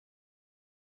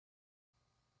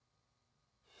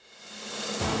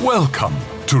Welcome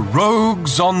to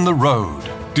Rogues on the Road.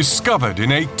 Discovered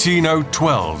in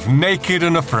 18012, naked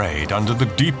and afraid under the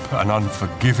deep and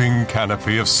unforgiving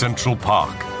canopy of Central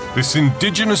Park, this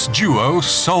indigenous duo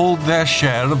sold their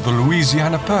share of the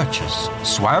Louisiana Purchase,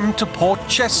 swam to Port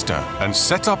Chester, and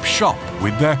set up shop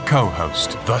with their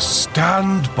co-host, the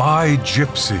Stand-By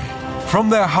Gypsy. From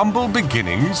their humble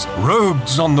beginnings,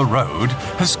 Rogues on the Road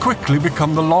has quickly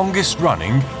become the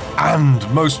longest-running and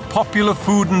most popular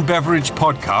food and beverage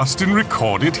podcast in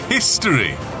recorded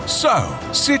history. So,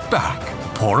 sit back,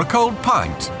 pour a cold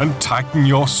pint, and tighten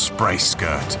your spray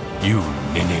skirt, you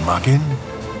ninny muggin.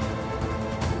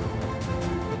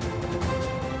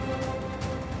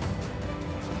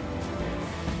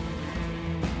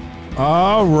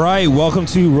 All right, welcome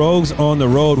to Rogues on the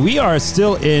Road. We are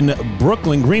still in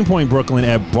Brooklyn, Greenpoint, Brooklyn,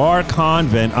 at Bar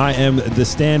Convent. I am the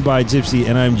Standby Gypsy,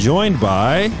 and I'm joined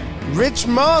by... Rich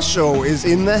Marshall is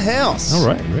in the house. All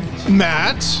right, Rich.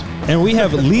 Matt. And we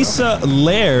have Lisa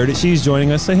Laird. She's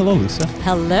joining us. Say hello, Lisa.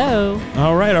 Hello.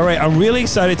 All right. I'm really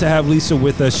excited to have Lisa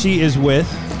with us. She is with...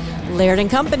 Laird and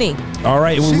Company. All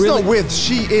right. She's not with,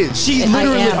 she is. She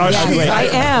literally... I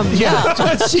am.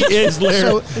 Yeah. She is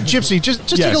Laird. So, Gypsy, just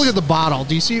take a look at the bottle.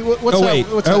 Do you see what's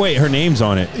that? Wait, her name's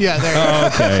on it. Yeah, there.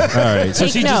 Okay. All right. So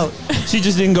she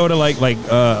just didn't go to like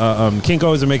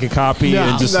Kinko's and make a copy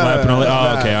and just slap it on.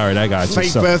 Okay. All right. I got you.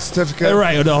 Fake birth certificate.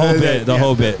 Right. The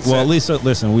whole bit. Well, Lisa,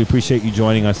 listen, we appreciate you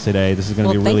joining us today. This is going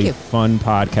to be a really fun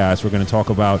podcast. We're going to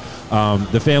talk about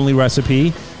the family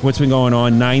recipe, what's been going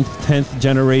on, 9th, 10th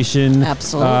generation.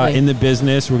 Absolutely. In the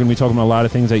business. We're going to be talking about a lot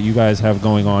of things that you guys have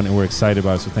going on, and we're excited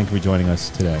about it. So thank you for joining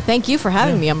us today. Than't you for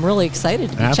having me. I'm really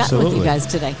excited to be chatting with you guys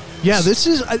today. Yeah, this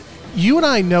is... you and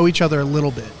I know each other a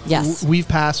little bit. Yes. We've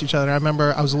passed each other. I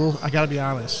remember I got to be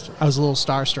honest, I was a little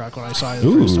starstruck when I saw you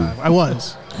the first time. I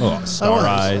was. Oh, star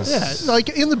eyes. Yeah, like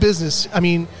in the business, I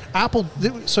mean,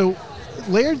 so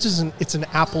Laird's it's an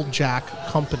Applejack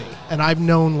company, and I've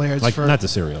known Laird's for... Not the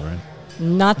cereal, right?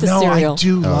 Not the no, cereal. I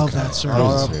do love that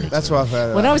cereal. That's what I've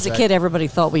heard. When I was a kid, everybody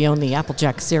thght we owned the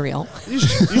Applejack cereal. You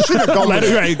should have gone with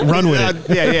it. Run with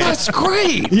it. Yeah. That's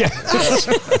great. Yeah,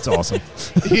 that's awesome.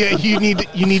 Yeah, you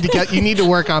need to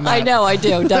work on that. I know, I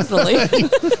do, definitely.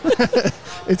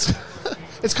 It's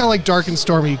kind of like Dark and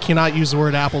Stormy. You cannot use the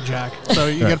word Applejack, so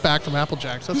you get back from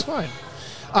Applejack. So that's fine.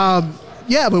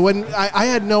 But when I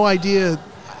had no idea.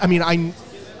 I mean,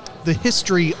 the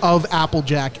history of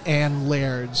Applejack and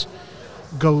Laird's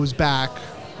goes back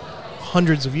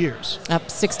hundreds of years. Up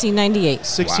 1698.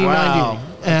 1698. Wow.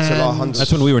 And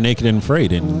that's when we were naked and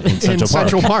afraid in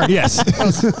Central Park. Yes. I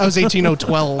was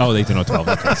 1812. Oh, 1812.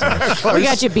 Okay, sorry. We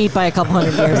got you beat by a couple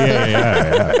hundred years.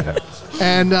 Yeah.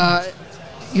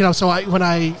 And, so when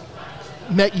I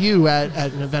met you at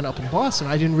an event up in Boston,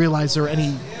 I didn't realize there were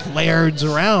any Lairds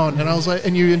around. And I was like,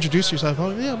 and you introduced yourself.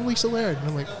 Oh, yeah, I'm Lisa Laird. And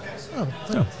I'm like,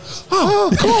 oh,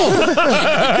 cool.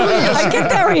 I get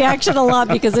that reaction a lot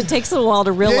because it takes a while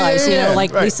to realize,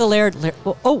 right. Lisa Laird. There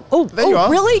you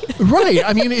are. Really? Right.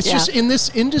 I mean, it's just in this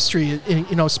industry,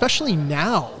 especially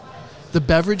now, the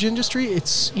beverage industry,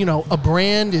 it's, a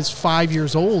brand is 5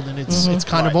 years old and it's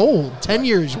kind of old. 10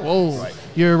 years old. Right.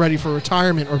 You're ready for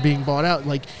retirement or being bought out.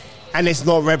 And it's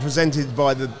not represented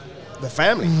by the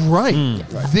family. Right.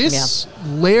 This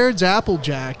Laird's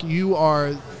Applejack, you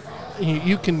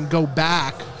can go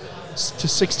back to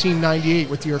 1698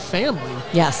 with your family.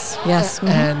 Yes.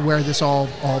 And where this all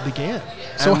began.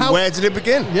 So where did it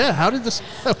begin? Yeah, how did this...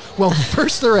 Well,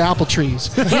 first there were apple trees.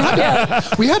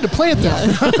 We had to plant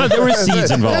them. There were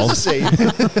seeds involved. There's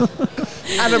a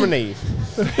seed. Adam and Eve.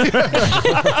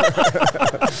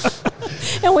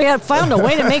 And we had found a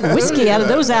way to make whiskey out of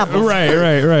those apples.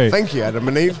 Right. Thank you, Adam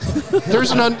and Eve.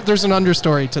 There's an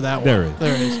understory to that one.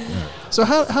 There is. Yeah. So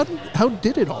how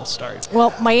did it all start?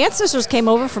 Well, my ancestors came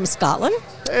over from Scotland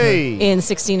in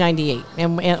 1698,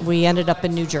 and we ended up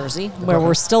in New Jersey, where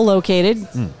we're still located,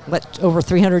 over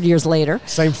 300 years later.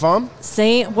 Same farm?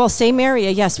 Same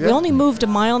area, yes. Yeah. We only moved a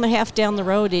mile and a half down the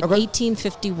road in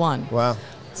 1851. Wow.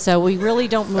 So we really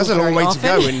don't move very often. That's a long way to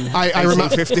go in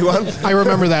 1851. I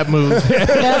remember that move.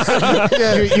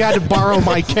 You had to borrow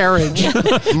my carriage.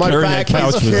 My back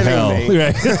couch is was killing hell. me.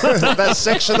 Right. That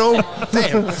sectional,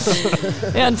 damn.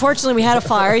 Yeah, unfortunately, we had a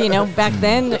fire, back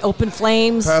then, open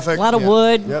flames, Perfect. a lot of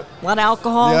wood, a lot of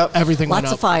alcohol, everything went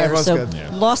lots up. of fire. Everyone's So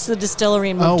good. lost the distillery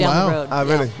and moved down the road. Oh,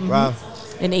 really? Yeah. Wow.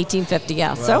 In 1850,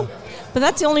 yeah. Wow. But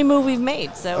that's the only move we've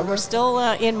made. So we're still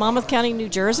in Monmouth County, New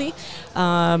Jersey.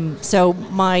 So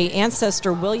my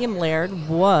ancestor, William Laird,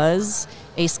 was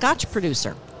a Scotch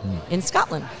producer in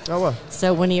Scotland. Oh, wow.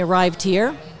 So when he arrived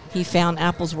here, he found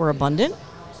apples were abundant.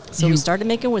 So we started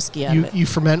making whiskey out of it. You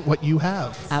ferment what you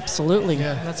have. Absolutely.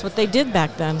 Yeah. That's what they did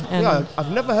back then. And Yeah,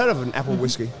 I've never heard of an apple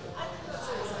whiskey.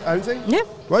 Anything? Yeah.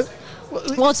 Right?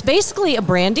 Well, it's basically a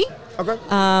brandy. Okay.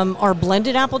 Our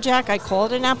blended Applejack, I call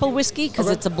it an apple whiskey because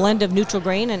it's a blend of neutral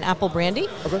grain and apple brandy.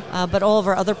 Okay. But all of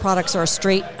our other products are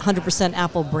straight 100%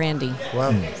 apple brandy.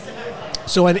 Wow.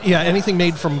 So anything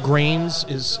made from grains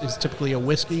is typically a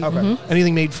whiskey. Okay. Mm-hmm.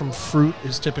 Anything made from fruit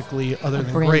is typically, other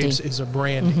than brandy. grapes, is a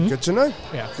brandy. Mm-hmm. Good to know.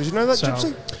 Yeah. Did you know that, So-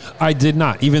 Gypsy? I did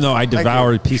not, even though I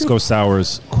devour pisco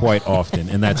sours quite often,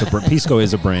 and that's pisco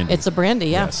is a brandy. It's a brandy,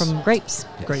 Yes. from grapes.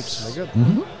 Grapes. Very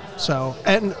good. So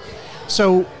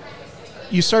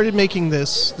you started making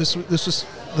this. This was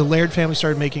the Laird family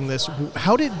started making this.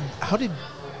 How did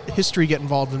history get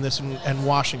involved in this and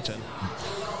Washington?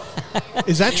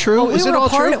 Is that true? Well, Is it all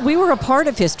true? We were a part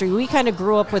of history. We kind of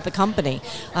grew up with the company.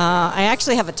 I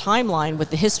actually have a timeline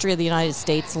with the history of the United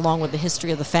States along with the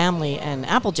history of the family and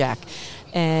Applejack.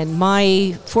 And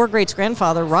my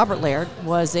four-greats-grandfather, Robert Laird,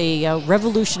 was a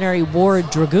Revolutionary War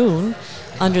dragoon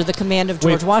under the command of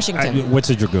George Washington. What's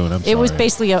a dragoon? I'm sorry. It was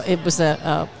basically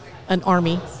an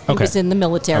army. It Okay. was in the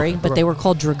military, Okay. but they were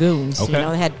called dragoons. Okay. You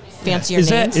know, they had fancier Is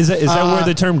names. that where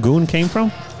the term goon came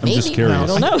from? I'm just Maybe. curious. I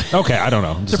don't know. Okay, I don't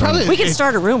know. I'm just They're probably- We can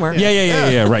start a rumor.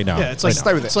 yeah, right now. Yeah, it's Right like now.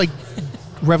 Stay with it. it's like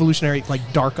revolutionary, like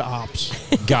dark ops.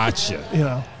 Gotcha. You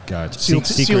know, Gotcha. SEAL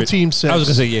Team 6. I was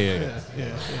gonna say yeah.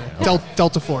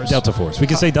 Delta Force. Delta Force. We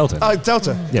can say Delta.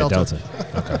 Delta. Yeah, Delta. Delta.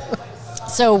 Okay.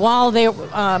 So while they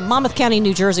Monmouth County,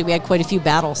 New Jersey, we had quite a few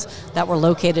battles that were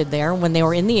located there. When they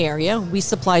were in the area, we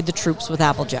supplied the troops with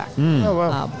Applejack. Oh,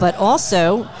 wow. But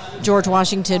also, George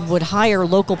Washington would hire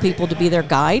local people to be their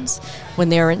guides when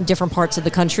they were in different parts of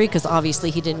the country, because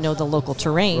obviously he didn't know the local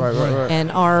terrain. Right.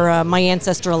 And my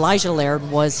ancestor Elijah Laird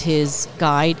was his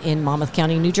guide in Monmouth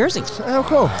County, New Jersey. Oh,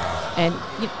 cool. And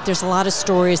there's a lot of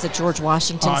stories that George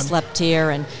Washington slept here,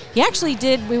 and he actually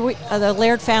did. The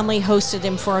Laird family hosted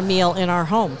him for a meal in our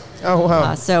home. Oh,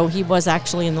 wow. So he was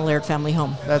actually in the Laird family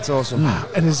home. That's awesome.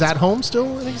 And is that home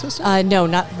still in existence? No,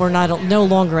 we're no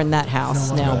longer in that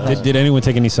house. No, but Did anyone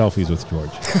take any selfies with George?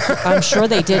 I'm sure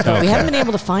they did, but we haven't been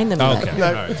able to find them yet. Okay. No.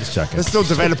 All right, just checking. They're still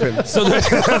developing.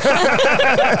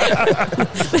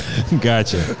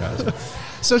 Gotcha.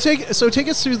 So take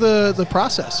us through the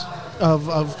process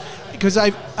of because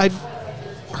I've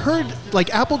heard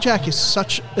like Applejack is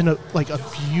such a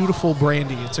beautiful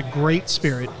brandy. It's a great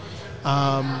spirit,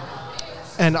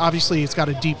 and obviously it's got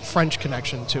a deep French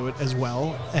connection to it as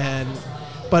well.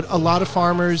 But a lot of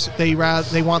farmers they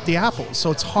want the apples,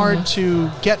 so it's hard to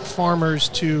get farmers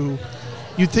to.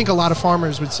 You'd think a lot of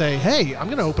farmers would say, "Hey, I'm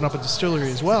going to open up a distillery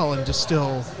as well and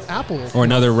distill apple." Or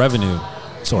another revenue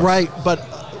source. Right, but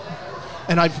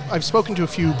and I've spoken to a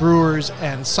few brewers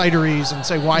and cideries and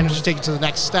say, why don't you take it to the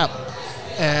next step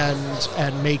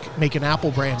and make an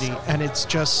apple brandy? And it's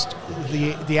just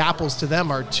the apples to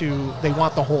them are they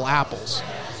want the whole apples,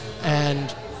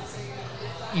 and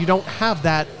you don't have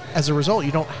that as a result.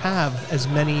 You don't have as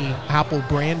many apple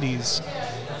brandies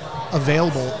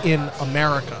available in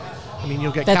America. I mean,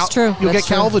 you'll get That's true. You'll That's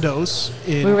get true. Calvados.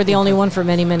 We were the only one for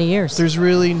many, many years. There's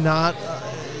really not.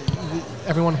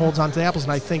 Everyone holds on to the apples,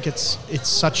 and I think it's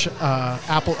such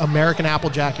American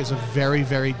Applejack is a very,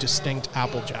 very distinct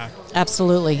Applejack.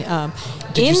 Absolutely.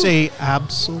 Did you say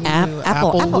absolutely?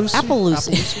 Apple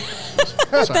Lucy.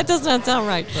 That does not sound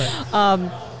right.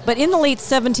 But in the late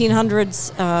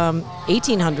 1700s,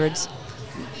 1800s,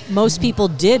 most people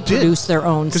did produce their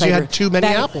own cider. Because you had too many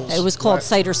apples. It was called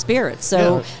cider spirits.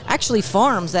 So actually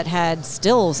farms that had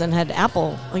stills and had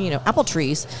apple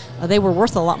trees, they were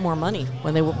worth a lot more money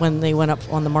when they went up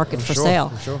on the market for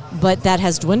sale. Sure. But that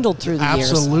has dwindled through the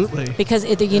years. Absolutely. Because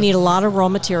you need a lot of raw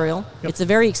material. Yep. It's a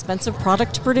very expensive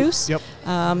product to produce. Yep.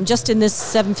 Just in this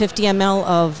 750 ml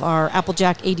of our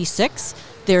Applejack 86,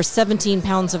 there's 17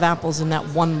 pounds of apples in that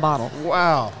one bottle.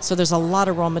 Wow. So there's a lot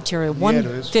of raw material. Yeah, One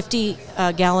there is.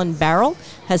 50-gallon barrel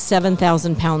has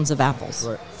 7,000 pounds of apples.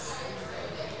 Right.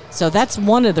 So that's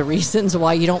one of the reasons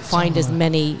why you don't find as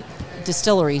many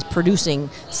distilleries producing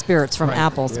spirits from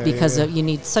apples, because you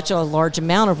need such a large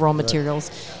amount of raw materials,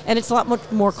 and it's a lot much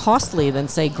more costly than,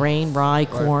 say, grain, rye,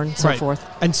 corn, so forth.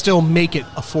 And still make it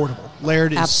affordable.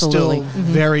 Laird is Absolutely. still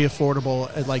very affordable.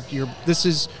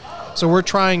 So we're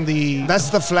trying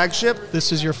That's the flagship?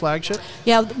 This is your flagship?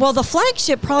 Yeah, well, the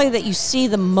flagship probably that you see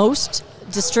the most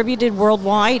distributed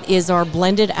worldwide is our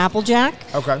blended Applejack,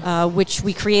 which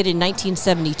we created in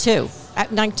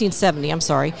 1970, I'm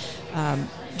sorry.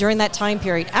 During that time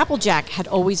period, Applejack had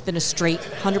always been a straight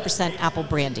 100% apple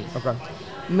brandy. Okay.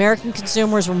 American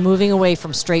consumers were moving away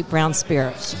from straight brown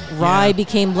spirits. Rye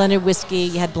became blended whiskey.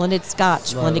 You had blended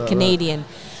Scotch, blended Canadian.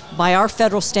 by our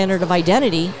federal standard of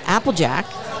identity, Applejack,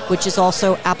 which is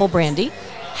also apple brandy,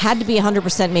 had to be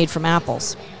 100% made from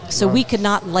apples. So we could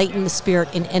not lighten the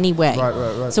spirit in any way.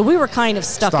 Right. So we were kind of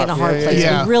stuck in a hard place.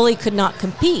 Yeah. We really could not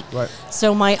compete. Right.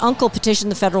 So my uncle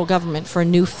petitioned the federal government for a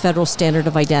new federal standard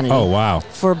of identity. Oh, wow.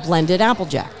 For blended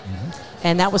Applejack.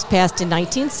 And that was passed in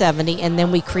 1970, and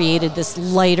then we created this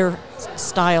lighter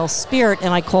style spirit,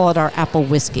 and I call it our apple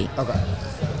whiskey. Okay.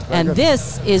 And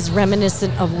this is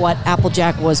reminiscent of what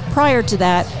Applejack was prior to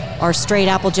that. Our straight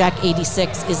Applejack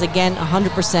 86 is again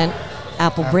 100%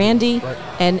 apple brandy,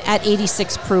 and at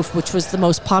 86 proof, which was the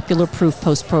most popular proof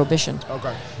post-Prohibition.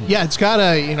 Okay. Yeah, it's got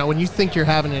when you think you're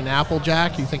having an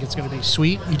Applejack, you think it's going to be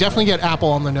sweet. You definitely get apple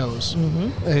on the nose.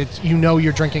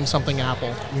 You're drinking something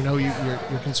apple.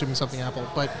 You're consuming something apple.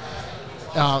 But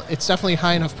it's definitely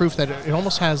high enough proof that it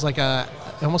almost has like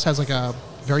a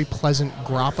very pleasant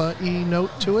grappa-y note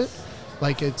to it.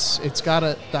 Like it's got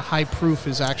the high proof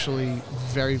is actually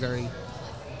very, very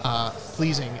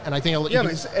pleasing, and I think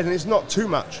it's not too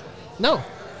much. No.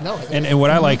 And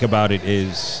what I like about it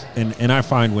is, and I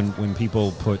find when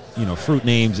people put fruit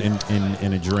names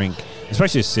in a drink,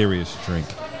 especially a serious drink,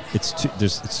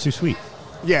 it's too sweet.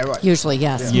 Yeah, right. Usually,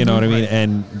 yes. You know what I mean?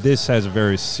 And this has a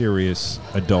very serious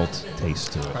adult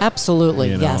taste to it.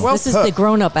 Absolutely, yes. Well this is the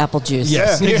grown-up apple juice.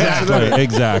 Yes,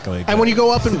 exactly. And when you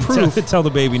go up in proof, tell the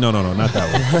baby, no, not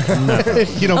that one. No.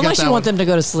 you don't Unless get that you want one. them to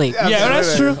go to sleep. Yeah,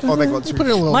 that's true. Oh, they got Put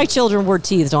it a little. My children were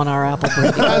teased on our apple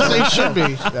brandy. As they should be,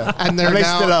 and they're And they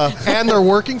now, still are. and they're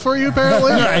working for you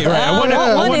apparently. Right. I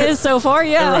One wonder- is so far,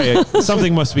 yeah. Right.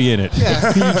 Something must be in it.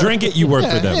 You drink it, you work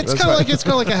for them. It's kind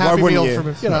of like a Happy wouldn't Meal you? for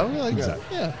me. Exactly.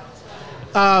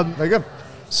 Yeah. Very good.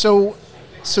 So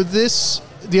this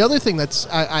the other thing that's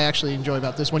I actually enjoy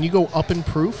about this, when you go up in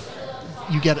proof,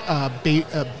 you get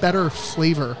a better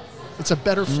flavor. It's a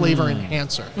better flavor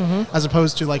enhancer as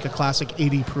opposed to like a classic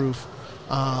 80 proof.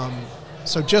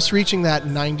 So just reaching that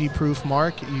 90 proof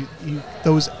mark, you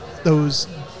those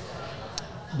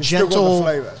You still got gentle the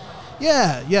flavor.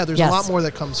 Yeah, there's Yes. a lot more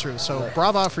that comes through. So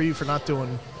bravo for you for not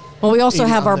doing. Well, we also 80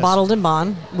 have on our this. bottled and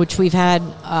bond, which we've had.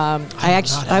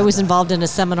 I was involved in a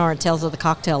seminar at Tales of the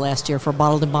Cocktail last year for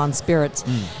bottled and bond spirits,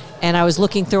 and I was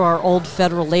looking through our old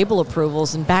federal label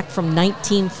approvals, and back from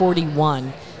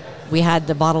 1941, we had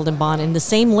the bottled and bond in the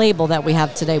same label that we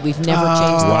have today. We've never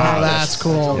changed the wow, package, that's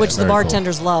cool. which the Very cool.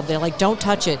 bartenders love. They're like, "Don't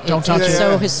touch it. Don't touch it's it."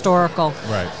 so Yeah. historical."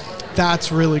 Right.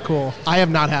 That's really cool. I have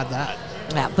not had that.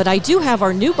 Yeah, but I do have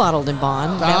our new bottled and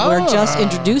bond that we're just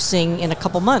introducing in a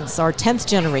couple months, our 10th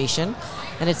generation.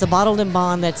 And it's a bottled and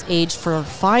bond that's aged for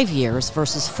 5 years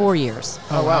versus 4 years.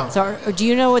 Oh, wow. So do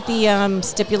you know what the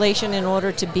stipulation in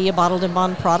order to be a bottled and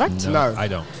bond product? No. I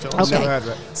don't. I've never heard of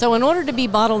it. So in order to be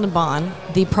bottled and bond,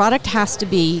 the product has to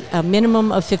be a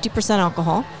minimum of 50%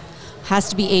 alcohol, has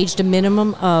to be aged a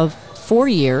minimum of 4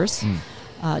 years,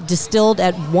 distilled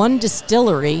at one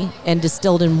distillery, and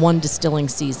distilled in one distilling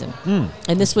season.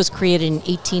 And this was created in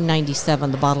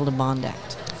 1897, the Bottled and Bond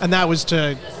Act. And that was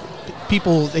to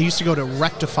people. They used to go to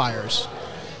rectifiers,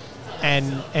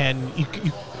 and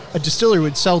a distillery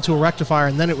would sell to a rectifier,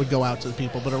 and then it would go out to the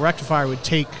people. But a rectifier would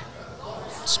take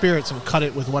spirits and cut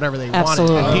it with whatever they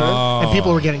Absolutely. wanted, and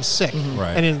people were getting sick.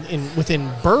 Right. And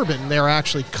within bourbon, they were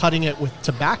actually cutting it with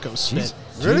tobacco spit.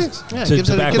 Really? Yeah, it To gives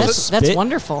it, tobacco gives it, That's Spit?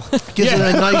 wonderful. gives it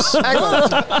a nice.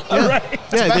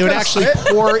 Yeah, they would actually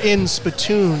spit? pour in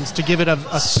spittoons to give it a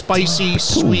spicy,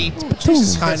 sweet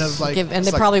kind of like. And they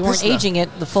It's like probably weren't Pilsner. aging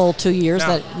it the full 2 years,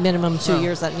 No. that minimum 2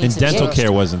 years that And needs to be dental aged.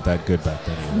 care wasn't that good back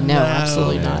then either. No,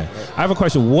 absolutely Yeah. not. I have a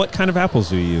question. What kind of apples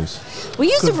do you use?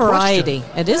 We use a Good variety.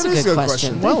 It is That a is good a good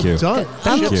question. question. well Thank you. done.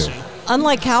 Thank you.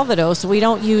 Unlike Calvados, we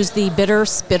don't use the bitter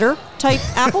spitter type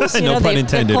apples. No pun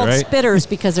intended, they're called right? spitters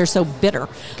because they're so bitter.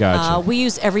 Gotcha. We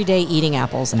use everyday eating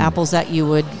apples, apples that you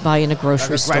would buy in a grocery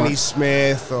Like a store. Granny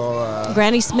Smith or...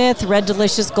 Granny Smith, Red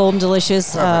Delicious, Golden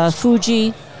Delicious, Perfect.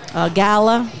 Fuji,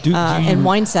 Gala, Do you- and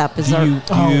Wine Sap is Do our.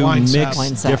 you Wine mix sap.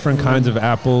 Wine sap. different kinds of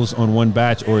apples on one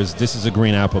batch, or is this a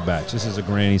green apple batch? This is a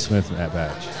Granny Smith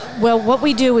batch. Well, what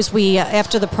we do is we,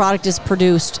 after the product is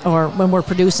produced, or when we're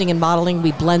producing and bottling,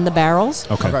 we blend the barrels.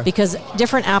 Okay. Because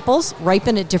different apples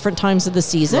ripen at different times of the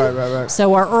season. Right.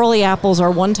 So our early apples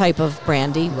are one type of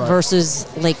brandy versus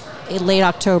like late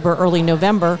October, early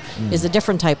November is a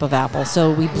different type of apple. So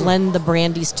we blend the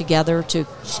brandies together to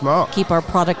Smart. keep our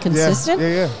product consistent.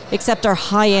 yeah. Except our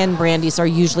high-end brandies are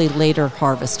usually later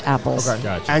harvest apples. Okay.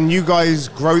 Gotcha. And you guys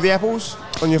grow the apples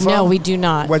on your farm? No, we do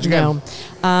not. Where'd you get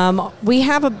no. We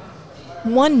have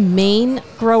one main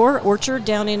grower orchard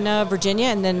down in Virginia,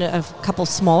 and then a couple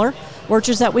smaller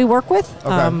orchards that we work with,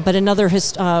 but another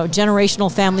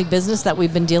generational family business that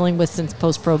we've been dealing with since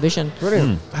post-prohibition.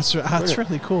 Brilliant. That's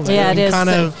really cool. Yeah, it is.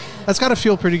 That's got to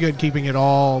feel pretty good keeping it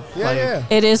all.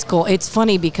 It is cool. It's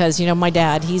funny because my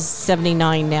dad, he's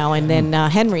 79 now, and then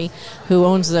Henry, who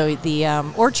owns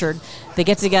the orchard. They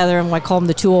get together, and I call them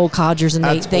the two old codgers, and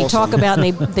they talk about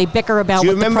and they bicker about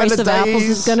what the price of apples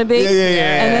is going to be.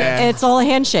 And it's all a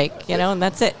handshake, and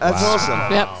that's it. That's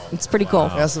awesome. Yep, it's pretty cool.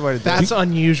 That's the way to do it. That's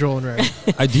unusual and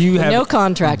rare. Do you have no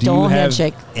contract, all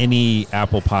handshake? Any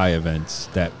apple pie events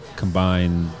that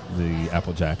combine the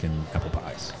Applejack and apple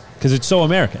pies? Because it's so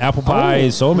American. Apple pie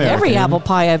is so American. Every apple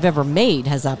pie I've ever made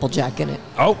has Applejack in it.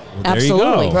 Oh, well,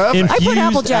 absolutely. There you go. I put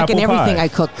Applejack in everything I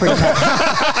cook pretty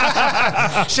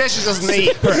much. She doesn't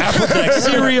eat her Applejack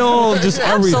cereal, just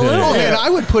everything. Absolutely. And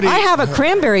I would put it. I have a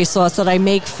cranberry sauce that I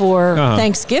make for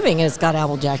Thanksgiving, and it's got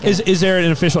Applejack in it. Is there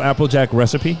an official Applejack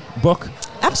recipe book?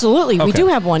 Absolutely. We do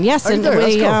have one, yes. And cool.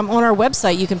 on our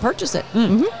website, you can purchase it.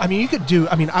 Mm-hmm.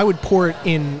 I mean, I would pour it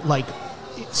in like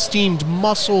steamed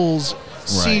mussels,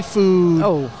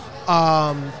 seafood,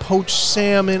 poached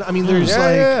salmon. I mean, there's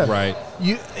right.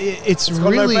 It's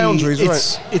really no boundaries,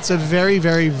 it's a very,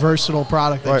 very versatile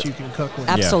product that you can cook with.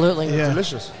 Absolutely. Yeah.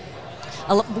 Delicious.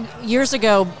 Years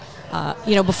ago,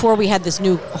 before we had this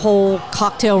new whole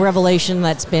cocktail revolution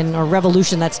that's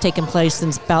taken place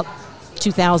since about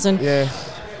 2000. Yeah.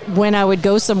 When I would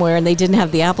go somewhere and they didn't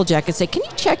have the Applejack, I'd say, "Can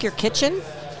you check your kitchen?"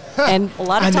 And a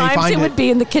lot of times it would be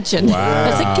in the kitchen. Wow. I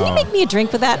was like, "Can you make me a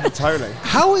drink with that?" Totally.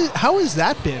 How has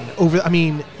that been over? I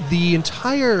mean, the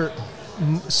entire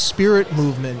spirit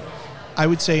movement, I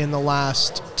would say, in the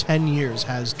last 10 years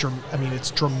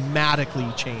it's dramatically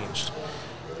changed.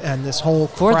 And this whole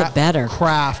for the better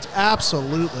craft,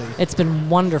 absolutely, it's been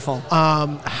wonderful.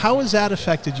 How has that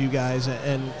affected you guys,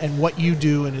 and what you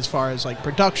do, and as far as like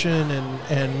production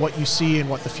and what you see and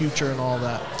what the future and all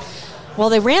that? Well,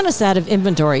 they ran us out of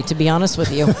inventory, to be honest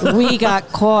with you. We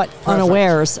got caught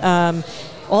unawares.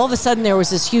 All of a sudden, there was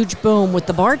this huge boom with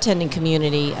the bartending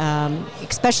community,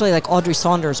 especially like Audrey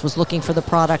Saunders was looking for the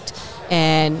product.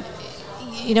 And,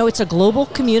 it's a global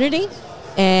community,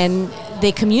 and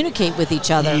they communicate with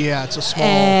each other. Yeah, it's a small...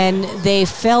 And they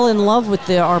fell in love with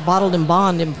our Bottled and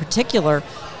Bond in particular,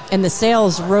 and the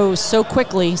sales rose so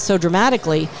quickly, so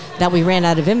dramatically, that we ran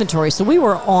out of inventory. So we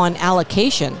were on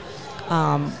allocation.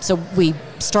 So we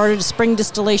started a spring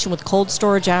distillation with cold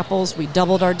storage apples. We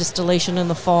doubled our distillation in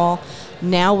the fall.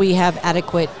 Now we have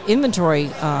adequate inventory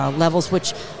levels,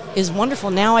 which is wonderful.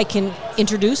 Now I can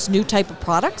introduce new type of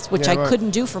products, which I couldn't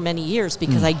do for many years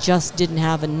because I just didn't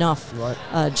have enough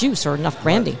juice or enough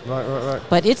brandy. Right.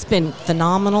 But it's been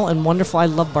phenomenal and wonderful. I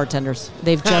love bartenders.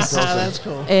 They've just... That's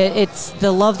cool. It's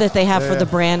the love that they have for the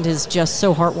brand is just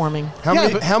so heartwarming.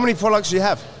 How many products do you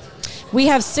have? We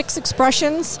have 6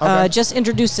 expressions, just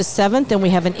introduced a 7th, and we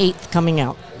have an 8th coming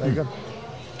out. There you go.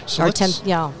 So our 10th,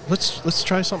 let's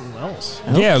try something else.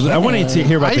 Yeah, I wanted to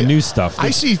hear about the new stuff.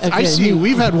 I see.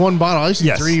 We've had one bottle. I see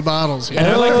 3 bottles. And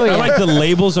I like the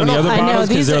labels on the other bottles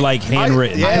because they're like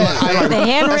handwritten. I like the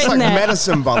handwritten. It's like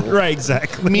medicine bottle. Right,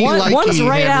 exactly. One's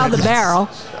right out of the barrel.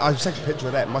 I'll take a picture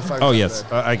of that. My phone. Oh yes,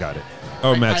 I got it.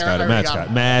 Oh, Matt's got it.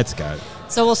 Matt's got it.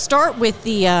 So we'll start with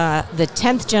the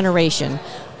 10th generation.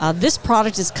 This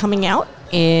product is coming out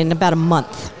in about a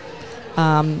month.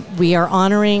 We are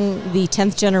honoring the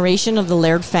 10th generation of the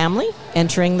Laird family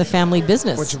entering the family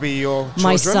business. Which will be your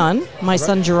children? My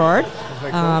son Gerard.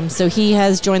 So he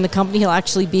has joined the company. He'll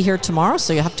actually be here tomorrow,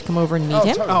 so you'll have to come over and meet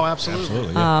him. Totally. Oh,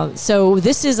 absolutely. Yeah. So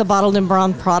this is a bottled and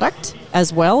bond product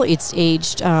as well. It's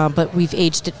aged, but we've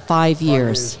aged it 5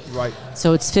 years. Right.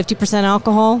 So it's 50%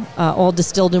 alcohol, all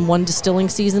distilled in one distilling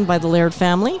season by the Laird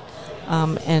family,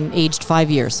 and aged 5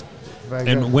 years.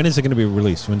 And when is it going to be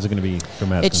released? When's it going to be for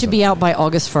mass It should be out by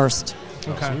August 1st.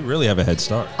 Okay. So we really have a head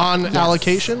start. On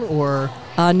allocation or?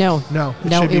 No.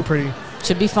 It should be pretty.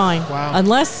 Should be fine. Wow.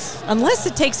 Unless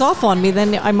it takes off on me,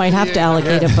 then I might have to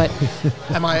allocate it. But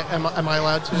am I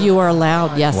allowed to? You are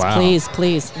allowed. Yes, wow.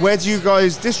 Please. Where do you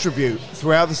guys distribute?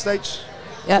 Throughout the States?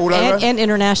 All over? And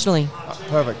internationally.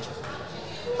 Perfect.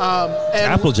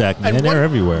 Applejack, man. They're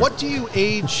everywhere. What do you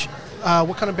age?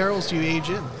 What kind of barrels do you age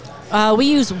in? We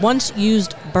use once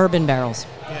used bourbon barrels.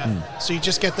 Yeah. So you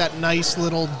just get that nice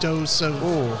little dose of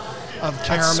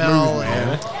caramel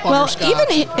and butterscotch. Well,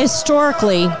 even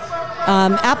historically,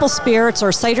 apple spirits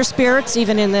or cider spirits,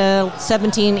 even in the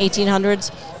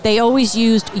 1800s, they always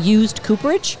used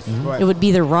cooperage. Mm-hmm. Right. It would be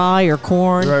either rye or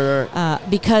corn. Right.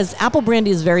 Because apple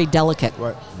brandy is very delicate.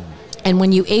 Right. And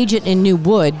when you age it in new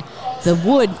wood, the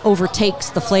wood overtakes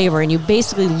the flavor, and you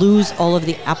basically lose all of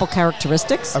the apple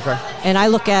characteristics. Okay. And I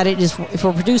look at it as if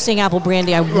we're producing apple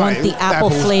brandy, I want the apple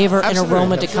apples. flavor and Absolutely,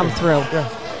 aroma to come through. Yeah.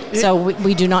 So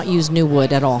we do not use new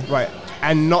wood at all. Right.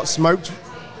 And not smoked?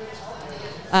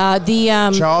 Charred?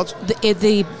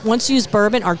 The once used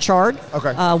bourbon are charred.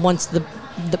 Okay. Once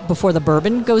before the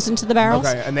bourbon goes into the barrels.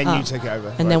 Okay, and then you take it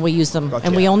over. And then we use them. Gotcha.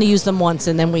 And we only use them once,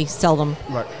 and then we sell them.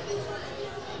 Right.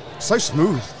 So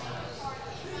smooth.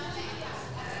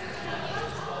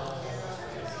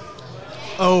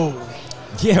 Oh.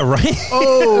 Yeah, right?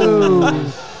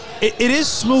 Oh. It is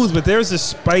smooth, but there's a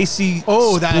spicy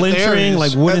that there splintering, is.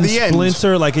 like wooden At the end.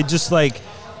 splinter. Like it just like,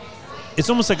 it's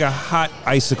almost like a hot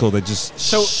icicle that just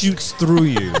shoots through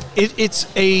you. It's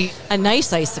a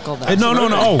nice icicle, though.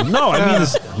 No.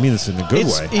 I mean this in a good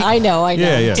way. I know.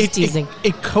 Yeah. Just teasing.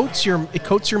 It coats your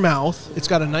mouth. It's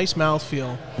got a nice mouth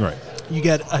feel. Right. You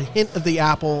get a hint of the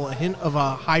apple, a hint of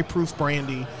a high proof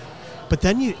brandy, but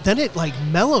then it like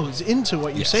mellows into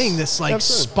what you're saying. This like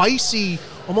Absolutely. spicy,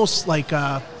 almost like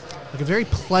a very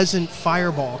pleasant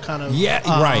fireball kind of. Yeah.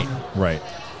 Right.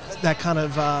 That kind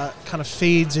of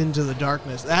fades into the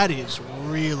darkness. That is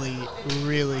really,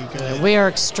 really good. We are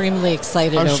extremely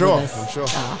excited over this. I'm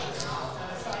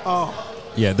sure.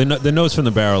 Yeah. The notes from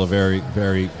the barrel are very,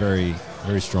 very, very,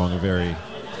 very strong and very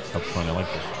upfront. I like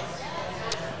that.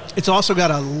 It's also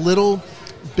got a little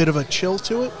bit of a chill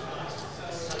to it.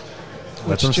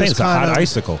 That's what I'm saying. It's a hot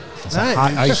icicle. It's a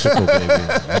hot icicle, baby.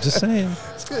 I'm just saying.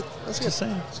 It's good. That's good. Just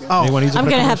saying. Oh, Anyone needs I'm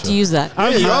going to have to commercial? use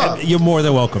that. you are. You're more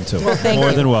than welcome to. thank More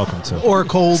you. than welcome to. or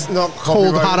cold not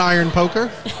cold copyrighted. hot iron poker.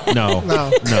 No. No.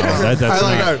 That's I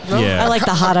like not. it. No? Yeah. I like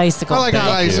the hot icicle. I like hot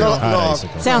Thank you. icicle. Hot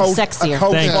icicle. Sounds sexier. A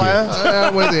cold Thank you. fire.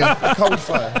 I'm with you. A cold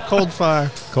fire. Cold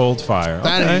fire. Cold fire.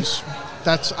 That Okay. is.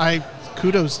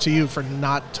 Kudos to you for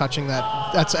not touching that.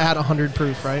 That's at 100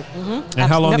 proof, right? And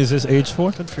how long is this aged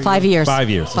for? Good for you. 5 years. 5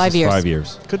 years. This 5 is years. 5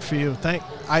 years. Good for you.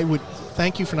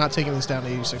 Thank you for not taking this down to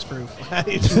 86 proof.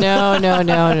 No.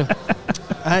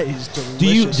 That is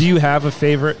delicious. Do you have a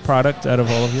favorite product out of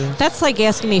all of yours? That's like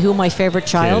asking me who my favorite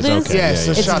child It is. is, okay. Yes,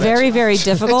 Yeah, so It's shut very, it. very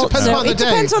difficult. depends on the it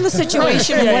depends day. on the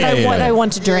situation and what I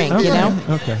want to drink, you know?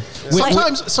 Okay.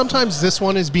 Sometimes this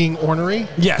one is being ornery.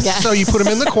 Yes. Yes. So you put him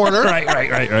in the corner, Right.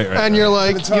 and you're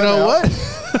like, you know what?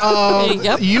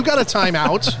 Yep. You got a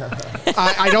timeout.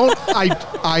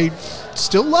 I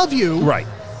still love you. Right.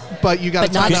 But you got But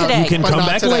a not timeout. today. You can But come not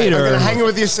back today. later. I'm going to hang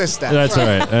with your sister. That's all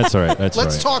right. That's all right. That's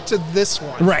Let's right. talk to this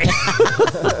one. Right.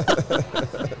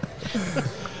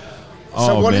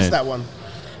 So what is man. that one?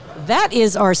 That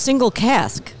is our single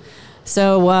cask.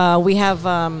 So we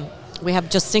have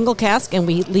just single cask, and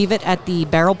we leave it at the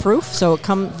barrel proof. So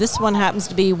this one happens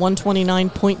to be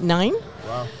 129.9.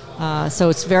 Wow. So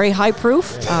it's very high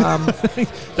proof.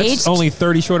 That's aged, only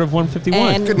 30 short of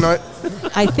 151. and Good night.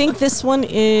 I think this one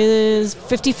is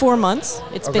 54 months.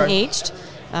 It's been Okay. aged.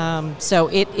 So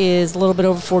it is a little bit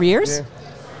over 4 years. Yeah.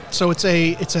 So it's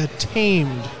a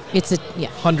tamed It's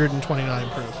 129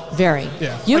 proof. very.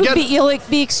 Yeah. You'll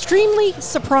be extremely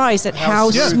surprised at how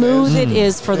smooth it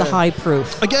is for the high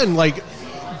proof. Again, like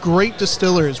great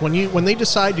distillers, when they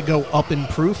decide to go up in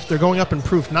proof, they're going up in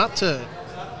proof not to.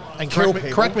 And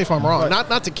correct me if I'm wrong. Right.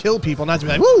 Not to kill people, not to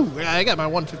be like, woo, I got my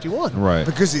 151. Right.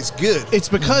 Because it's good. It's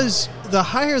because the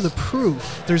higher the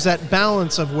proof, there's that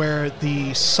balance of where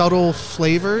the subtle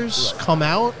flavors come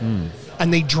out,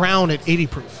 and they drown at 80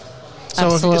 proof.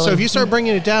 So if you start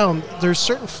bringing it down, there's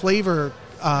certain flavor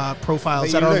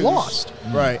profiles that you are lose. lost.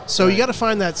 Right. So you got to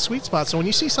find that sweet spot. So when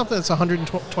you see something that's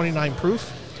 129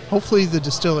 proof, hopefully the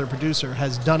distiller producer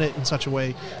has done it in such a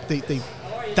way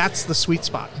that's the sweet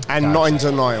spot. And not in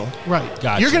denial. Right.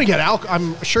 Gotcha. You're going to get alcohol.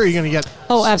 I'm sure you're going to get.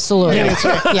 Oh, absolutely. A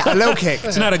Yeah. low kick.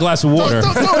 It's not a glass of water.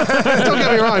 Don't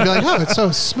get me wrong. I'd be like, oh, it's so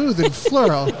smooth and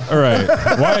floral. All right.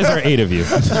 Why is there 8 of you?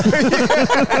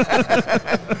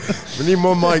 We need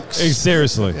more mics. Hey,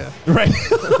 seriously. Yeah. Right.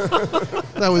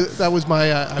 That was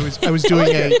my. I was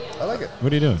doing I like it.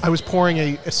 What are you doing? I was pouring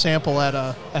a sample at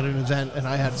an event, and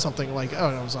I had something like, it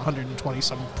was 120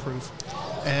 some proof,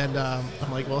 and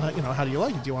I'm like, well, how do you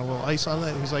like it? Do you want a little ice on that?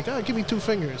 And he's like, give me 2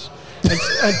 fingers,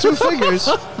 and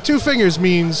 2 fingers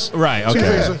means Right, 2 okay.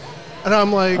 fingers. And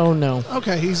I'm like, Oh, no.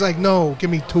 Okay, he's like, no,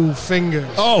 give me 2 fingers.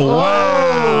 Oh,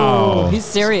 wow. He's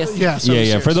serious. Yeah, so Yeah.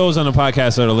 serious. For those on the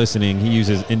podcast that are listening, he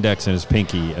uses index and his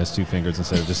pinky as 2 fingers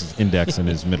instead of just his index and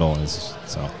his middle.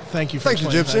 So. Thank you for Thank you,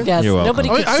 explaining Gypsy. Yes. You're welcome. Nobody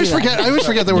that. could I always see forget. that. I always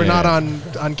forget that we're Yeah. not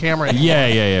on camera anymore.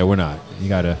 Yeah. We're not. You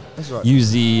gotta right. use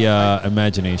the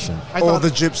imagination I Or thought the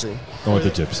gypsy. or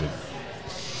the gypsy.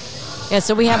 Yeah,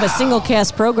 so we have a single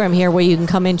cask program here where you can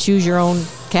come in, choose your own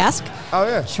cask. Oh,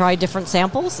 yeah. Try different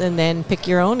samples, and then pick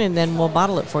your own, and then we'll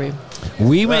bottle it for you.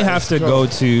 We may have to go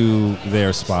to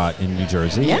their spot in New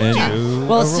Jersey. Yeah. And do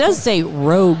Well, it does say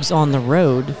Rogues on the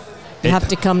Road. You have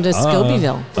to come to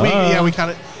Scobeyville. We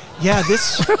kind of. Yeah,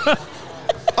 this.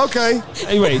 Okay.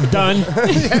 Anyway, done.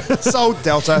 Sold,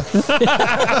 Delta.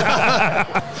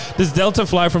 Does Delta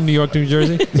fly from New York to New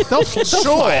Jersey? They'll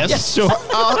fly us. Yes, sure.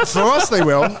 For us, they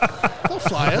will. They'll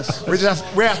fly us. We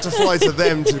have to fly to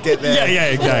them to get there. Yeah,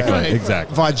 exactly. Right.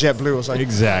 Exactly. Via JetBlue or something.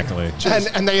 Exactly.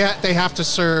 And they have to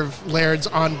serve Laird's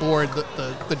on board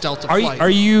the Delta flight. Are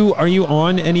you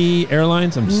on any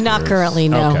airlines? I'm just Not curious. currently,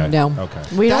 no. Okay. No.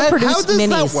 Okay. We don't How produce does that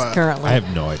minis work? currently. I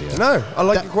have no idea. No, I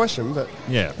like your question, but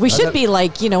Yeah. We should be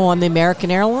like, on the American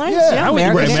Airlines. Yeah, I would-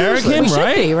 we're American, we should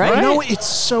right? be, right? Right. No, it's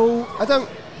so. I don't.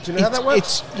 Do you know how that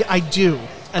works? I do,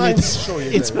 and I'm it's sure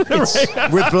you it's, do.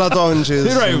 it's With blood oranges.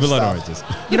 You're right, and with blood stuff.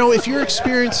 oranges. if you're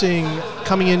experiencing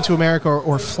coming into America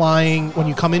or flying when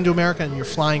you come into America and you're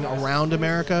flying around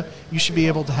America, you should be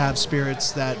able to have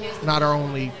spirits that not are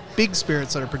only big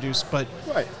spirits that are produced, but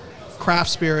Right. craft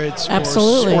spirits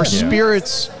Absolutely. or Yeah.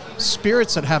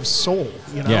 spirits that have soul.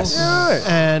 Yes. Yeah.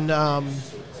 And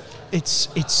it's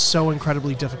so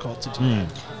incredibly difficult to do.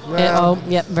 Well,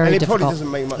 Yep, very and it difficult. probably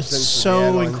doesn't make much It's sense. for the so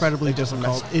airlines. incredibly They just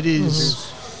difficult. mess- It is,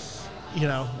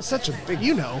 It's such a big.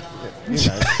 you know. You know. She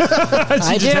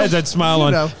I just do. has that smile You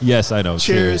on. know. Yes, I know.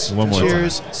 Cheers. One more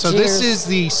Cheers. time. So Cheers. this is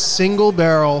the single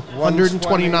barrel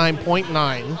 129.9.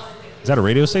 129.9. Is that a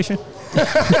radio station?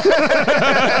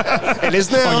 It is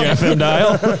now. On your FM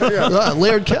dial?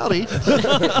 Laird County.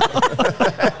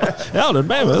 Out in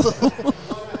Mammoth.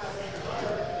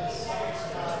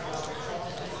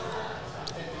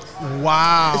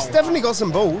 Wow. It's definitely got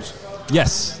some balls.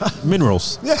 Yes.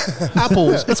 Minerals.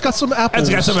 Apples. It's got some apples.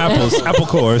 It's got some apples. Apple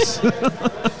cores.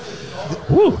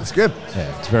 Woo. It's good.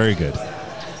 Yeah, it's very good.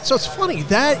 So it's funny.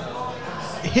 That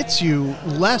hits you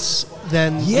less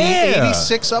than the Yeah.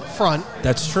 86 up front.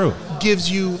 That's true.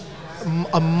 Gives you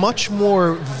a much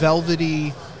more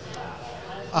velvety,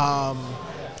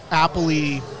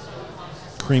 appley,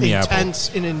 Creamy apple. intense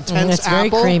It's very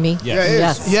apple. creamy. Yes. Yeah, it is.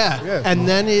 Yes. Yeah. Yeah. And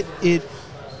then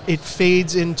it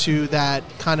fades into that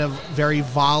kind of very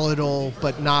volatile,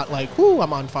 but not like, "Ooh,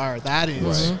 I'm on fire." That is,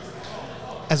 Right.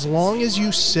 as long as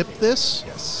you sip this,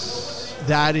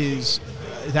 that is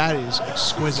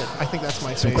exquisite. I think that's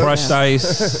my Some favorite. crushed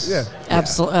ice. Yeah.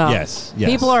 Absolutely. Yes, yes.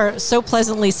 People are so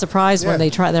pleasantly surprised Yeah. when they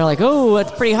try. They're like, "Oh,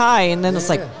 it's pretty high," and then it's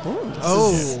like, "Ooh,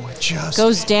 this Just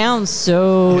goes down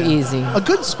so easy." a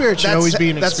good spirit should always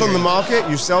be an That's on the experience. market.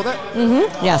 You sell that?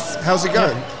 Yes. How's it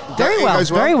going? Very It well, goes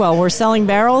very well. We're selling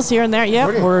barrels here and there. Yeah,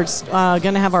 Brilliant. we're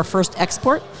going to have our first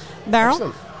export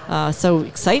barrel. So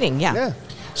exciting, yeah. Yeah.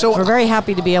 So We're very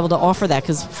happy to be able to offer that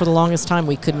because for the longest time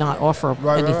we could not offer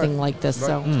right, anything right. like this.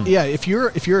 So yeah, if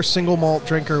you're a single malt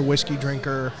drinker, whiskey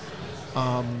drinker,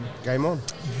 Game on.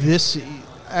 this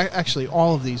actually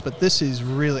all of these, but this is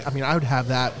really. I mean, I would have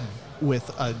that with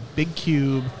a big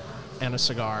cube and a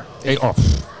cigar. Hey, oh,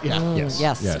 Yeah. yes.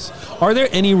 yes. Are there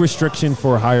any restriction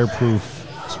for higher proof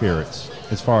spirits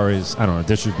as far as, I don't know,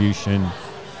 distribution?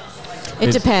 It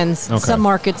It's- depends. okay. Some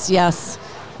markets, yes,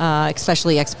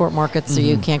 especially export markets, so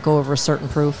you can't go over a certain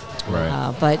proof.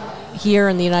 Right. But here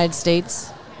in the United States,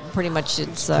 pretty much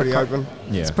it's Pretty open.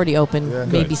 Yeah. It's pretty open. Yeah.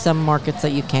 Maybe Good. some markets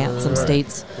that you can't, some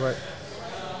states. Right.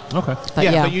 Okay. But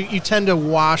yeah, yeah, but you tend to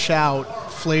wash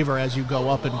out flavor as you go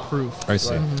up in proof. I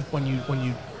see. When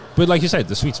you But like you said,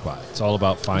 the sweet spot. It's all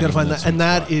about finding gotta find the that, sweet and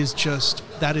that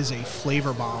spot. is a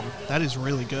flavor bomb. That is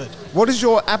really good. What is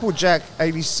your Applejack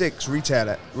 86 retail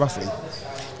at, roughly?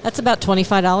 that's about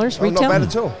 $25 Oh, retail. not bad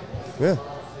at all. Yeah.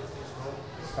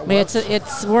 I mean,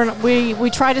 we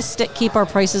try to keep our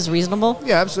prices reasonable.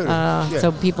 Yeah, absolutely. Yeah.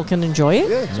 So people can enjoy it.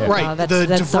 Yeah. Right. that's The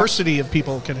our- diversity of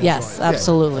people can Yes, enjoy it.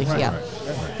 absolutely. Right. Yeah.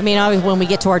 I mean, obviously, when we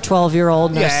get to our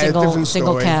 12-year-old and our Yeah, single different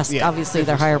story. cask, Yeah, obviously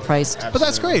they're higher priced. But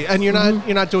that's great, and you're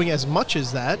not doing as much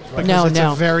as that because No, it's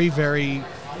no. a very very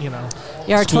Yeah,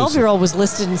 our Exclusive. 12-year-old was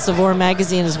listed in Savor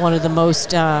magazine as one of the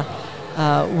most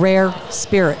rare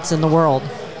spirits in the world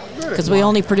because we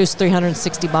only produce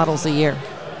 360 bottles a year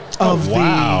of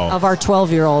Wow. of our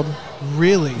 12-year-old. the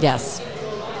really. Yes.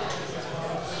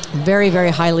 Very,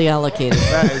 very highly allocated.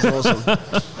 That is awesome.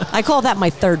 I call that my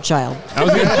third child. I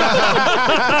was gonna-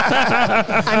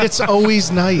 And it's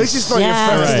always nice. This is not your Yes,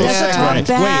 first. it doesn't talk Right.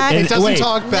 back. Wait, It doesn't wait.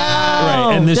 talk back.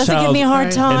 Right, and this doesn't give child- me a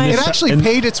hard time. and It this- actually and-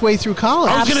 paid its way through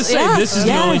college. I was going to say, Yes, this is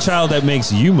the only yes. child that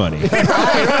makes you money.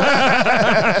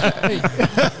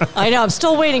 I know. I'm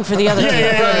still waiting for the other two.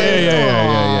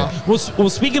 Yeah. Well,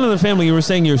 speaking of the family, you were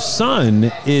saying your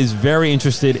son is very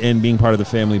interested in being part of the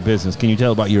family business. Can you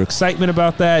tell about your excitement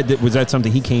about that? Was that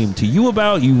something he came to you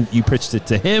about? You pitched it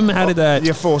to him? How did that?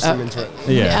 You forced him into it.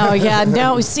 Yeah. Oh yeah,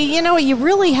 no. See, you know, you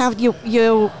really have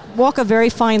you walk a very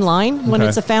fine line when Okay.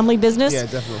 it's a family business. Yeah,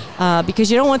 definitely.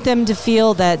 Because you don't want them to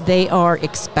feel that they are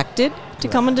expected to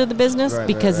come into the business, Right,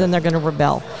 because right, then they're going to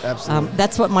rebel. Absolutely.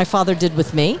 That's what my father did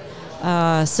with me.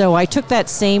 So I took that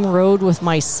same road with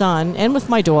my son and with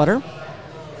my daughter.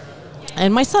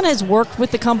 And my son has worked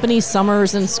with the company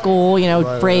summers in school,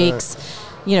 breaks.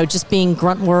 Just being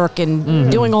grunt work and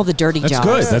doing all the dirty That's jobs.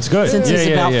 good. That's good. Since he's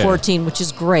Yeah, about yeah. 14, which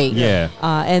is great. Yeah.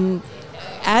 And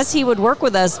as he would work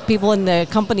with us, people in the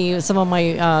company, some of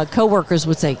my coworkers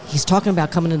would say, he's talking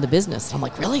about coming into the business. I'm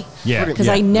like, really? Yeah. Because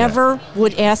yeah, I never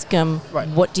would ask him, Right.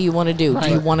 what do you want to do? Do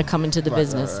you Right. want to come into the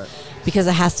business? right. Because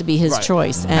it has to be his Right.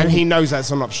 choice. And he knows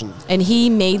that's an option. And he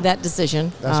made that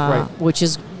decision, That's great. which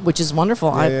is wonderful.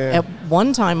 Yeah. At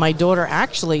one time, my daughter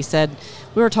actually said,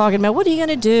 we were talking about, what are you going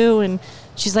to do? And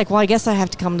she's like, well, I guess I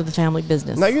have to come to the family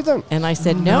business. No, you don't. And I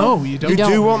said, No, no, you don't. You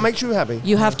do what makes you happy.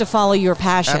 You have to follow your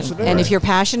passion. Absolutely. And if Right. your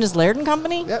passion is Laird and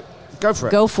Company, Yep. Go for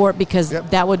it. go for it, because Yep.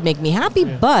 that would make me happy.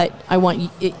 But I want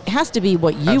it has to be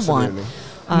what you Absolutely. want.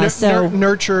 So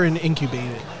Nurture and incubate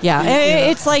it. yeah,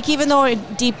 it's like, even though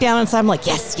deep down inside I'm like,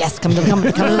 yes, come to the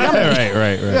company, come to the company.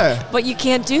 Right. Yeah. But you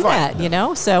can't do Right.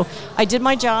 that, So I did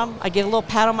my job. I get a little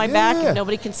pat on my back. Yeah.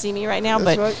 Nobody can see me right now,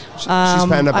 That's but right. She's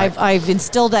patting her back. I've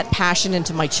instilled that passion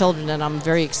into my children, and I'm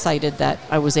very excited that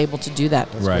I was able to do that.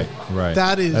 Right.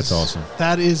 That's awesome.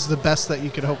 That is the best that you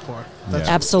could hope for. That's,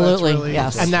 Yeah. Absolutely, that's really,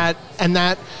 yes. And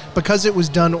that because it was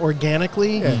done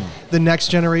organically, the next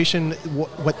generation,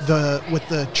 what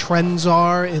the trends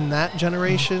are in that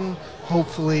generation,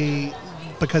 hopefully,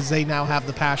 because they now have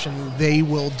the passion, they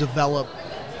will develop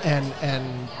and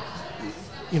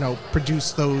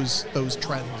produce those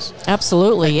trends.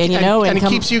 Absolutely, and it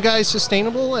keeps you guys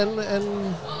sustainable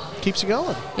and keeps you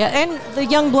going. Yeah, and the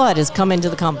young blood has come into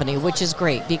the company, which is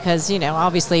great, because,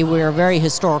 obviously we're a very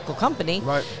historical company.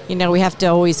 Right. We have to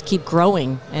always keep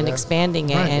growing and expanding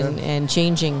Right. and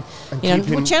changing. And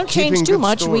We don't change keeping too good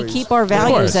much. We stories. keep our course.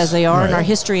 values as they are, and Right. our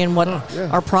history and what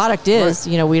our product is.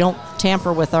 We don't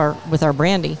tamper with our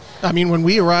brandy. I mean, when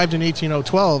we arrived in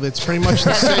 18012, it's pretty much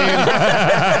the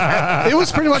same. It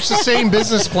was pretty much the same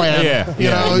business plan.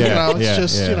 It's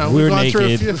just We we've were gone through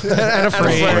naked. and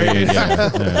afraid.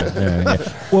 Yeah.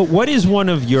 Well, what is one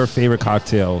of your favorite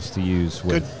cocktails to use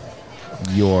with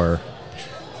your?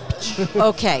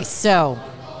 Okay, so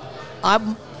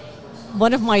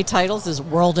one of my titles is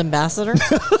World Ambassador.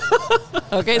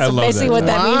 Okay, I so love basically that. what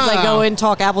that means, I Wow. go and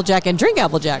talk Applejack and drink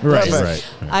Applejack. Right. which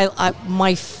is-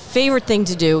 my favorite thing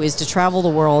to do is to travel the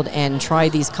world and try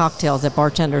these cocktails that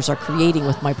bartenders are creating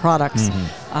with my products.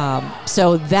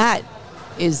 So that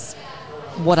is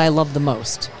what I love the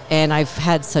most. And I've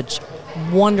had such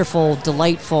wonderful,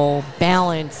 delightful,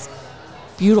 balanced,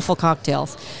 beautiful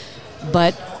cocktails.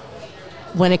 But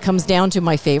when it comes down to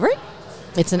my favorite,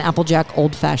 it's an Applejack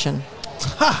Old Fashioned.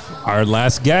 Our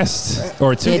last guest,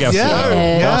 or two guests.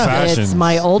 It's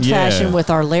my Old Fashioned with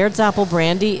our Laird's Apple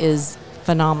Brandy is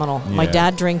phenomenal. My Yeah.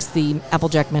 dad drinks the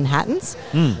Applejack Manhattans.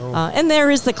 And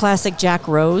there is the classic Jack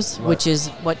Rose, which is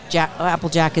what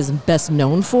Applejack is best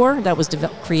known for. That was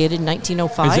created in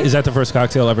 1905. Is that the first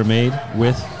cocktail ever made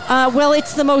with? Well,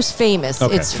 it's the most famous.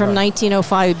 Okay. It's from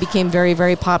 1905. It became very,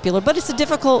 very popular, but it's a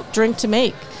difficult drink to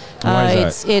make. Why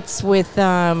is that? It's with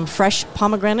fresh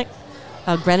pomegranate,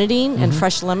 grenadine, and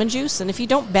fresh lemon juice. And if you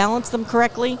don't balance them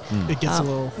correctly, It gets a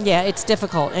little. yeah, it's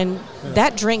difficult. And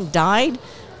that drink died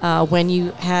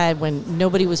when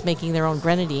nobody was making their own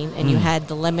grenadine, and you had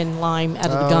the lemon lime out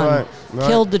of the gun. right.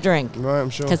 Killed the drink. Right, I'm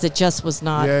sure. Because it just was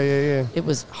not. Yeah. It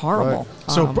was horrible.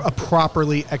 So a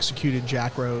properly executed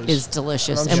Jack Rose Is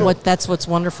delicious, I'm and sure. that's what's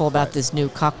wonderful about this new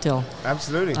cocktail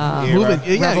Absolutely. movement.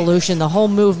 Yeah, revolution. The whole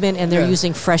movement, and they're Yeah.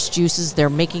 using fresh juices. They're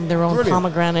making their own Brilliant.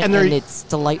 pomegranate, And and, they're- it's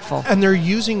delightful. and they're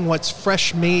using what's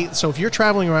fresh made. So if you're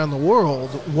traveling around the world,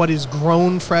 what is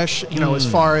grown fresh, as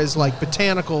far as like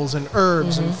botanicals and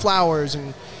herbs and flowers,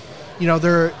 and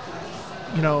they're,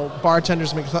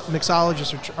 bartenders,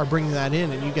 mixologists are bringing that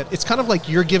in, and it's kind of like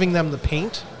you're giving them the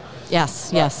paint,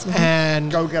 Yes. and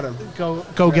Go get them.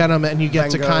 go get them, and you get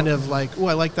Then to go. kind of like, oh,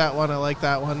 I like that one,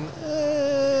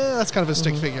 that's kind of a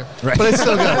stick figure. Right. But it's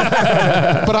still good.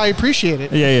 But I appreciate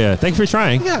it. Yeah. Thanks for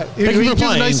trying. Yeah. Thank You you do for the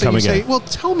playing. nice thing. Come You say, again. well,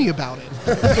 tell me about it.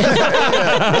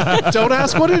 Don't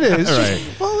ask what it is. Right.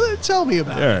 Just, well, tell me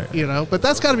about Right. it. But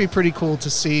that's got to be pretty cool to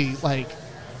see, like,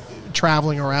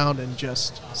 traveling around and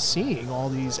just seeing all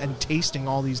these and tasting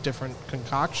all these different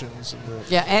concoctions.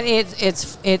 Yeah, and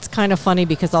it's kind of funny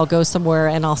because I'll go somewhere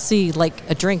and I'll see like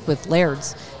a drink with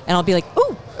Laird's, and I'll be like,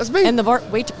 "Ooh, That's me." And the bar,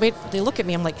 wait, they look at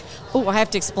me. I'm like, "Oh, I have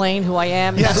to explain who I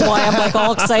am." That's why I'm like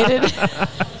all excited.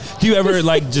 Do you ever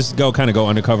like just go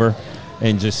undercover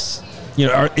and just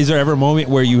is there ever a moment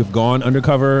where you have gone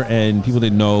undercover and people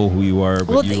didn't know who you are,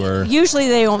 but you were? Usually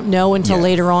they don't know until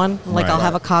later on. Like Right. I'll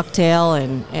have a cocktail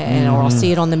and or I'll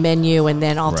see it on the menu and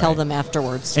then I'll tell Right. them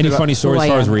afterwards. Any funny stories who I as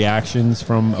far as am. reactions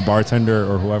from a bartender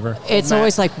or whoever? It's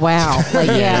always like, wow. Like,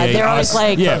 they're always us.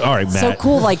 like, Yeah, all right, so Matt.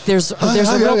 cool. Like, there's a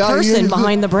real person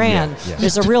behind the brand. Yeah.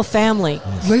 There's a real family.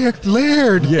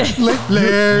 Laird. Yeah.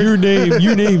 Laird.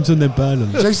 Your name's on the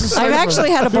bottom. I've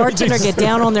actually had a bartender get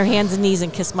down on their hands and knees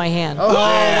and kiss my hand. Oh,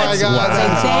 my God.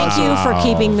 Say thank you for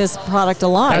keeping this product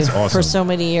alive That's awesome. for so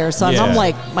many years. So Yeah. I'm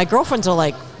like, my girlfriends are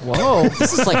like, whoa,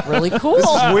 this is like really cool.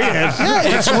 Weird. Yeah,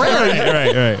 it's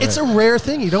rare. Right. It's a rare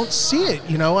thing. You don't see it.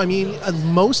 I mean,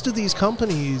 most of these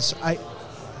companies,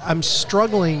 I'm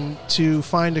struggling to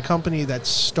find a company that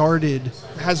started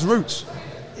Has roots.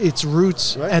 its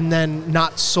roots Right. and then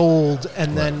not sold,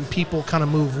 and then people kind of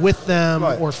move with them,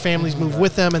 Right. or families move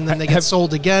with them, and then they get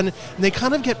sold again, and they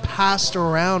kind of get passed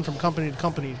around from company to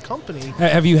company to company.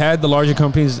 Have you had the larger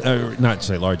companies? Not to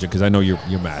say larger because I know you're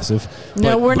massive.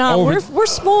 No, but we're not. over- We're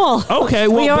small. Okay,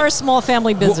 well, we are but- a small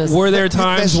family business. Were there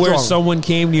times They're where strong. someone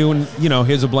came to you and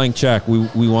here's a blank check?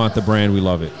 We want the brand. We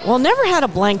love it. Well, never had a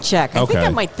blank check. I think Okay. I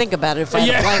might think about it if I had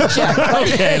Yeah. a blank check.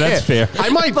 Okay, that's fair. I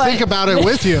might But- think about it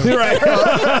with you. Right.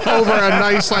 Over a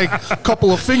nice,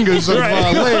 couple of fingers of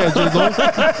Laird,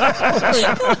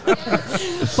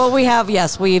 But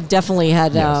we've definitely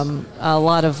had a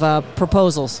lot of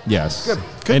proposals. Yes. Good.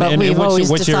 But we've what's- always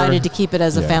what's your- decided to keep it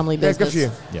as a Yeah. family Yeah, business. good for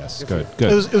you. Yes. Good.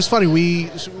 It was funny.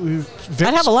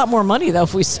 I'd have a lot more money though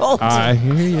if we sold. I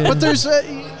hear you. But there's,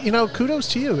 kudos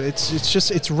to you.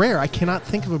 It's rare. I cannot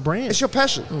think of a brand. It's your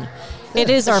passion. It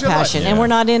is our It's your life. passion, and Yeah. we're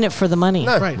not in it for the money.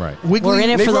 No. Right. Right. We're in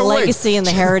it for the Negro way. legacy and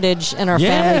the heritage and our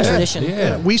family tradition.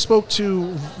 Yeah. We spoke to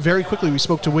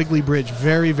Wiggly Bridge,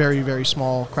 very, very, very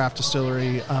small craft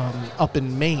distillery up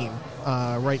in Maine,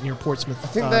 right near Portsmouth, I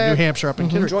think New they're Hampshire, up in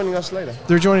Kittery. joining us later.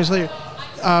 They're joining us later.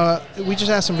 We just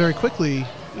asked them very quickly,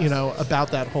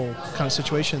 about that whole kind of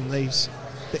situation.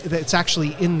 It's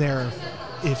actually in there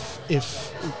if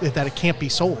that it can't be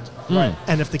sold. Right.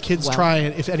 And if the kids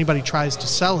if anybody tries to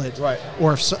sell it, Right.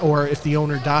 or if the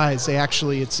owner dies,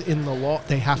 it's in the law.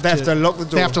 They have They have to lock the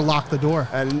They door. have to lock the door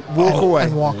And walk away.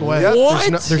 And walk away.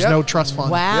 Yep. There's no Yep. trust fund.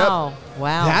 Wow.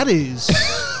 Wow. That is.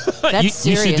 That's you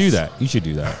serious. should do that. You should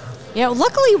do that. Yeah,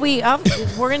 luckily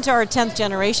we're into our 10th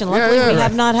generation. Luckily we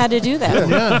have not had to do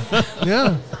that.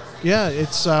 Yeah.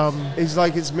 It's It's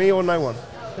like it's me or no one.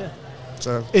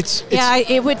 So it's Yeah,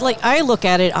 I look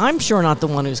at it. I'm sure not the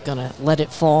one who's going to let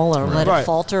it fall or let it Right.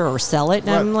 falter or sell it. And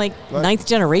I'm like, Right. 9th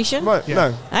generation? right,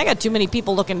 no. I got too many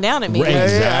people looking down at me.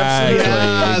 Exactly.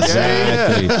 absolutely.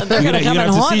 Exactly. You're come gonna and have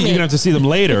to haunt see. me. You're gonna have to see them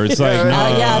later. It's like, no.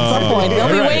 Yeah, at some point. They'll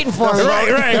be Right. waiting for me.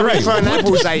 Right. Throwing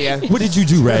apples at you. What did you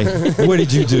do, Ray? What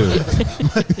did you do?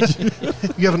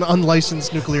 you have an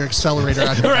unlicensed nuclear accelerator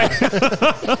out here.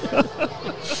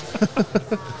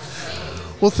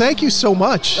 Well, thank you so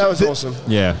much. That was awesome.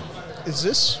 Yeah. Is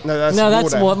this? No, that's No,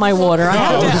 that's water. my water.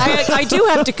 I do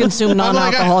have to consume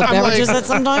non-alcoholic I'm like- beverages at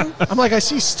some time. I'm like, I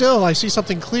see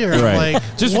something clear. I'm Right. like,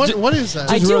 Just- what is that?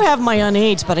 I Just do real- have my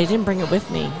unaged, but I didn't bring it with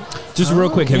me. Just real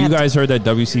quick, have Yeah. you guys heard that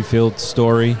W.C. Fields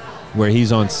story where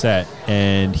he's on set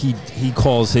and he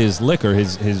calls his liquor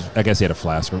his I guess he had a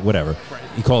flask or whatever. Right.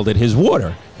 He called it his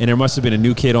water, and there must have been a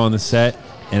new kid on the set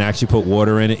and actually put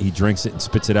water in it. He drinks it and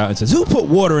spits it out and says, "Who put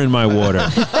water in my water?"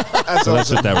 So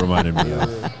that's what that reminded me of.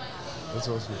 That's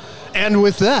awesome. And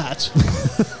with that,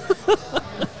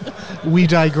 we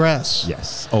digress.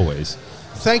 Yes, always.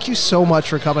 Thank you so much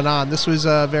for coming on. This was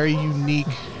a very unique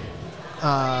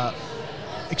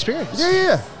experience.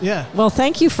 Yeah. Well,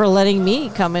 thank you for letting me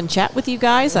come and chat with you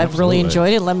guys. I've really Absolutely.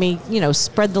 enjoyed it. Let me,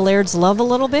 spread the Laird's love a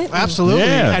little bit. Absolutely.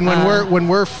 Yeah. And when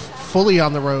we're fully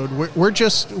on the road, we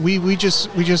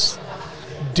just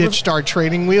ditched our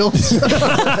training wheels.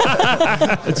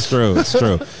 It's true. It's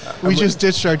true. We just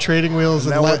ditched our training wheels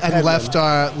and Now we're left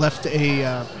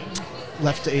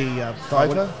left a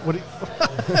Diver? what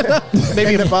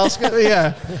maybe In a basket?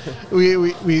 Yeah,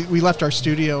 we left our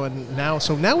studio, and now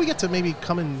we get to maybe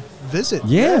come and visit.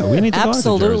 Yeah, we need to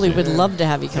Absolutely, go to would Jersey. love to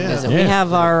have you come visit. Yeah. We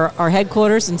have our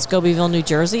headquarters in Scobeyville, New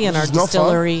Jersey, and our is not far.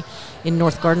 distillery in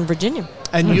North Garden, Virginia.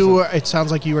 And it sounds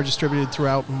like you are distributed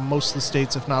throughout most of the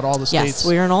states, if not all the states. Yes,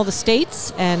 we're in all the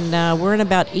states, and we're in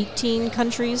about 18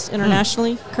 countries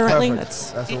internationally currently.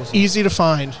 Perfect. That's awesome. Easy to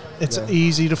find. It's Yeah.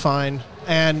 easy to find,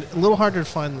 and a little harder to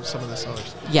find than some of this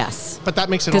others. Yes. But that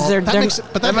makes it 'Cause all. they're- That they're-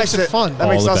 makes it fun. That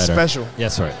makes All the us better. special.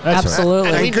 That's right. That's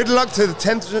Absolutely. And good luck to the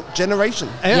 10th generation.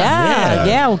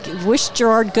 Yeah. Wish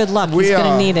Gerard good luck. We He's going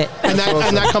are. to need it. And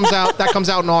that comes out. That comes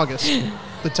out in August.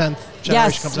 The 10th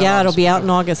generation Yes, comes out. yeah, in it'll August. be out in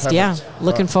August. Perfect. Yeah,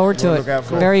 looking forward to We'll it. look out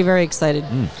for it. Very, very excited.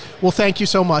 Well, thank you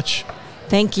so much.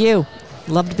 Thank you.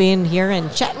 Loved being here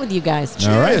and chatting with you guys.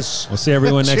 All right. Cheers. We'll see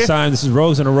everyone next Cheers. time. This is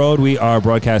Rogues on the Road. We are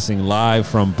broadcasting live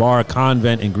from Bar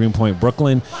Convent in Greenpoint,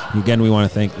 Brooklyn. Again, we want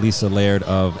to thank Lisa Laird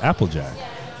of Applejack.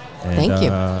 And, Thank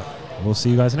you. We'll see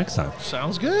you guys next time.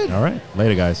 Sounds good. All right.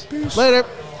 Later, guys. Later.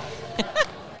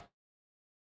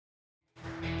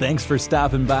 Thanks for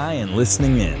stopping by and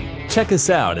listening in. Check us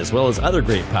out as well as other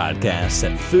great podcasts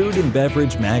at Food and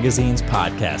Beverage Magazine's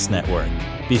Podcast Network.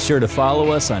 Be sure to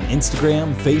follow us on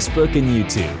Instagram, Facebook, and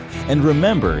YouTube. And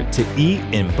remember to eat,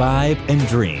 imbibe, and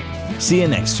dream. See you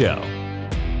next show.